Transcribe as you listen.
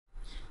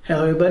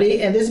Hello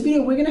everybody, in this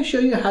video we're going to show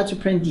you how to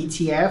print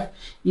DTF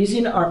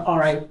using our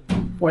RI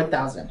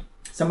 4000.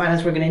 Some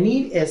items we're going to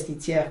need is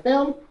DTF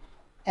film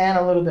and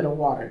a little bit of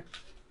water.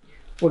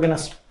 We're going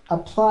to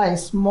apply a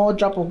small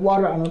drop of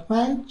water on the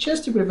plan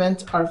just to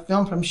prevent our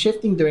film from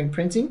shifting during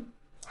printing.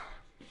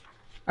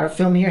 Our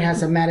film here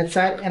has a matted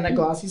side and a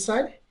glossy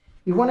side.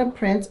 We want to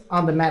print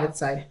on the matted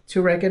side.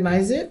 To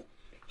recognize it,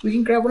 we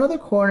can grab one of the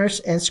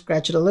corners and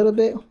scratch it a little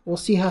bit. We'll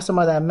see how some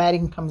of that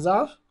matting comes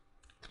off.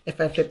 If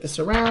I flip this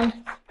around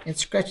and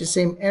scratch the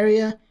same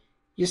area,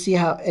 you see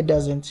how it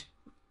doesn't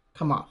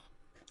come off.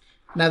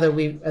 Now that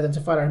we've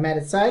identified our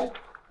matted side,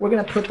 we're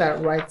going to put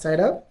that right side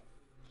up.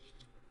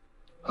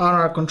 On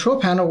our control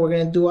panel, we're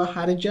going to do a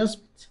height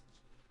adjustment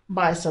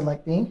by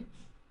selecting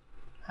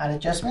height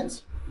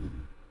adjustments,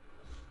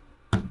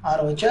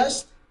 auto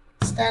adjust,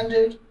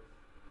 standard.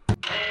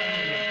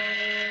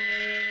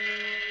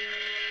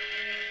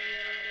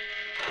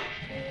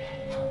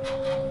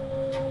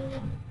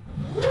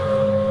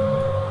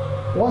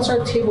 Once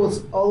our table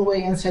is all the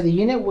way inside the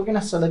unit, we're going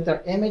to select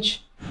our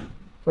image.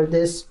 For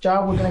this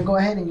job, we're going to go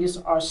ahead and use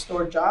our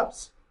store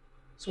jobs.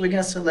 So we're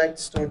going to select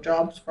store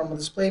jobs from the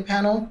display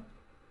panel.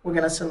 We're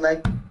going to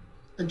select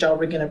the job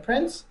we're going to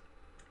print,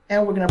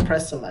 and we're going to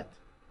press select.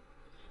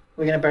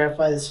 We're going to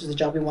verify this is the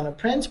job we want to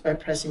print by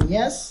pressing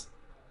yes,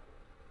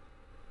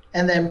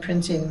 and then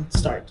printing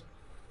start.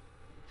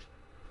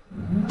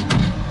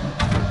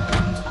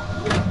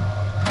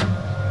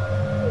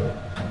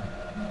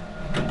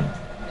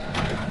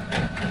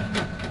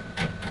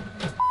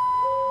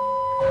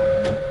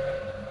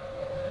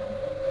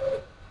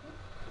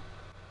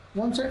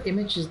 Once our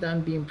image is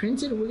done being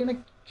printed, we're going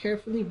to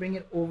carefully bring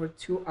it over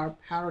to our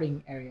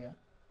powdering area.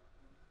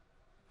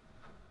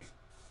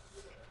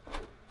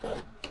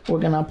 We're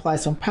going to apply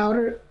some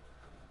powder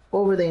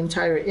over the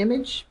entire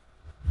image.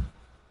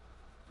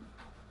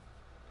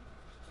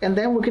 And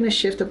then we're going to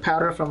shift the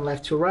powder from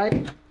left to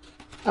right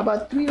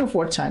about 3 or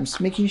 4 times,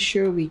 making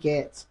sure we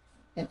get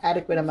an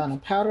adequate amount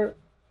of powder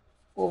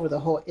over the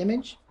whole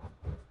image.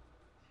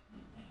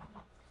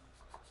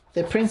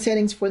 The print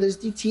settings for this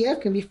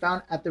DTF can be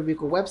found at the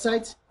RICOH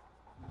website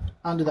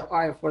under the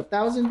RI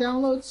 4000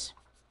 downloads,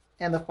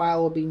 and the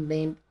file will be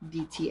named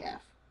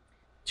DTF.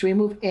 To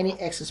remove any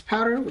excess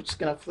powder, we're just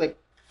going to flick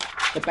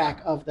the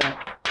back of the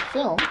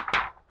film,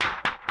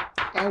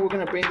 and we're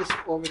going to bring this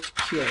over to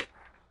cure.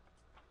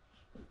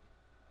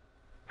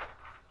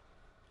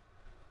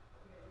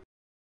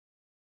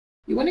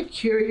 You want to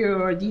cure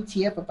your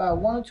DTF about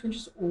 1 or 2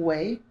 inches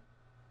away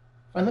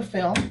from the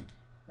film.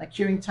 The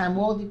curing time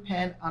will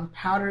depend on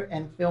powder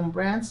and film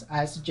brands.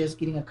 I suggest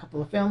getting a couple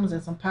of films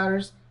and some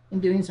powders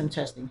and doing some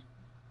testing.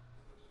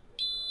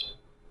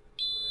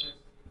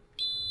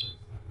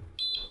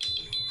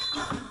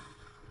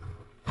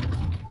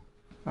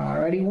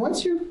 Alrighty,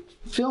 once your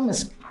film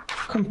is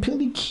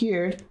completely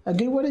cured, a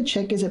good way to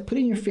check is at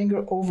putting your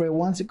finger over it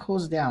once it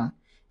cools down.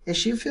 It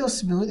should feel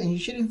smooth and you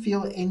shouldn't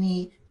feel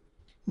any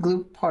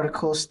glue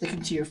particles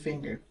sticking to your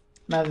finger.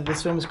 Now that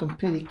this film is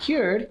completely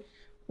cured,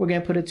 we're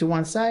going to put it to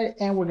one side,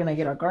 and we're going to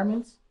get our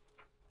garments,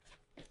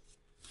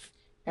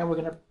 and we're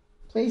going to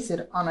place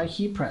it on our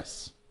heat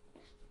press.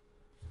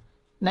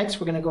 Next,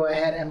 we're going to go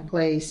ahead and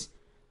place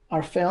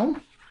our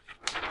film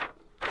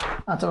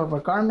on top of our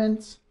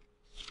garments,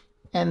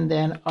 and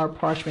then our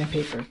parchment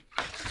paper.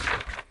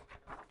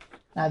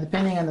 Now,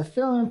 depending on the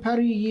film and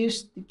powder you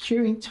use, the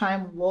curing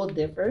time will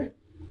differ.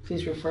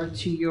 Please refer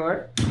to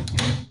your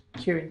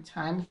curing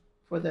time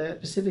for the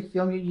specific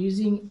film you're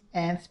using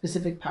and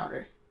specific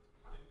powder.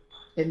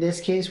 In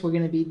this case, we're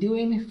going to be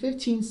doing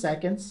 15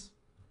 seconds,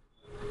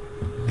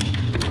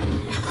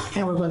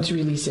 and we're going to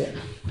release it.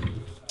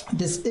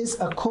 This is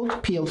a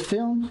cold peeled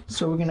film,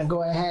 so we're going to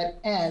go ahead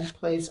and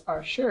place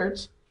our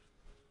shirt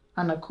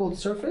on a cold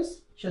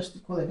surface just to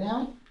cool it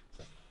down.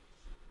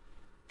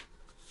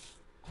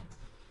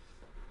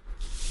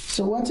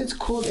 So once it's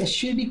cooled, it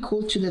should be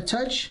cool to the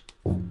touch.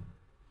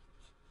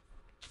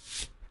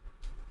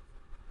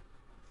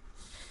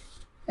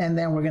 And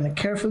then we're going to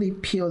carefully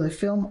peel the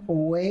film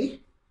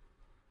away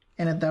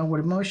in a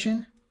downward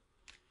motion.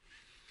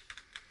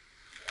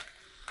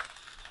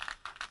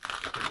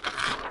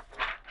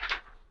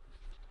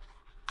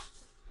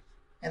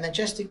 And then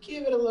just to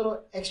give it a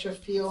little extra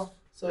feel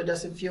so it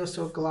doesn't feel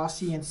so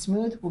glossy and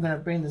smooth, we're going to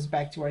bring this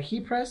back to our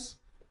heat press.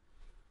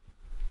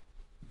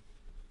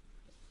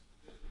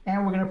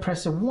 And we're going to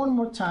press it one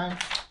more time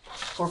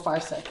for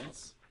 5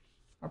 seconds.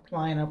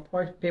 Applying our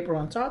part paper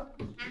on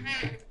top.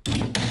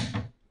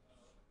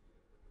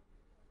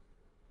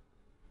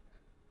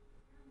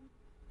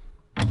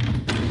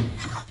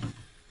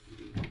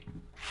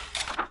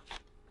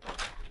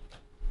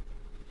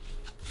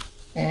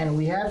 And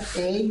we have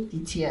a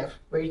DTF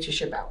ready to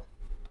ship out.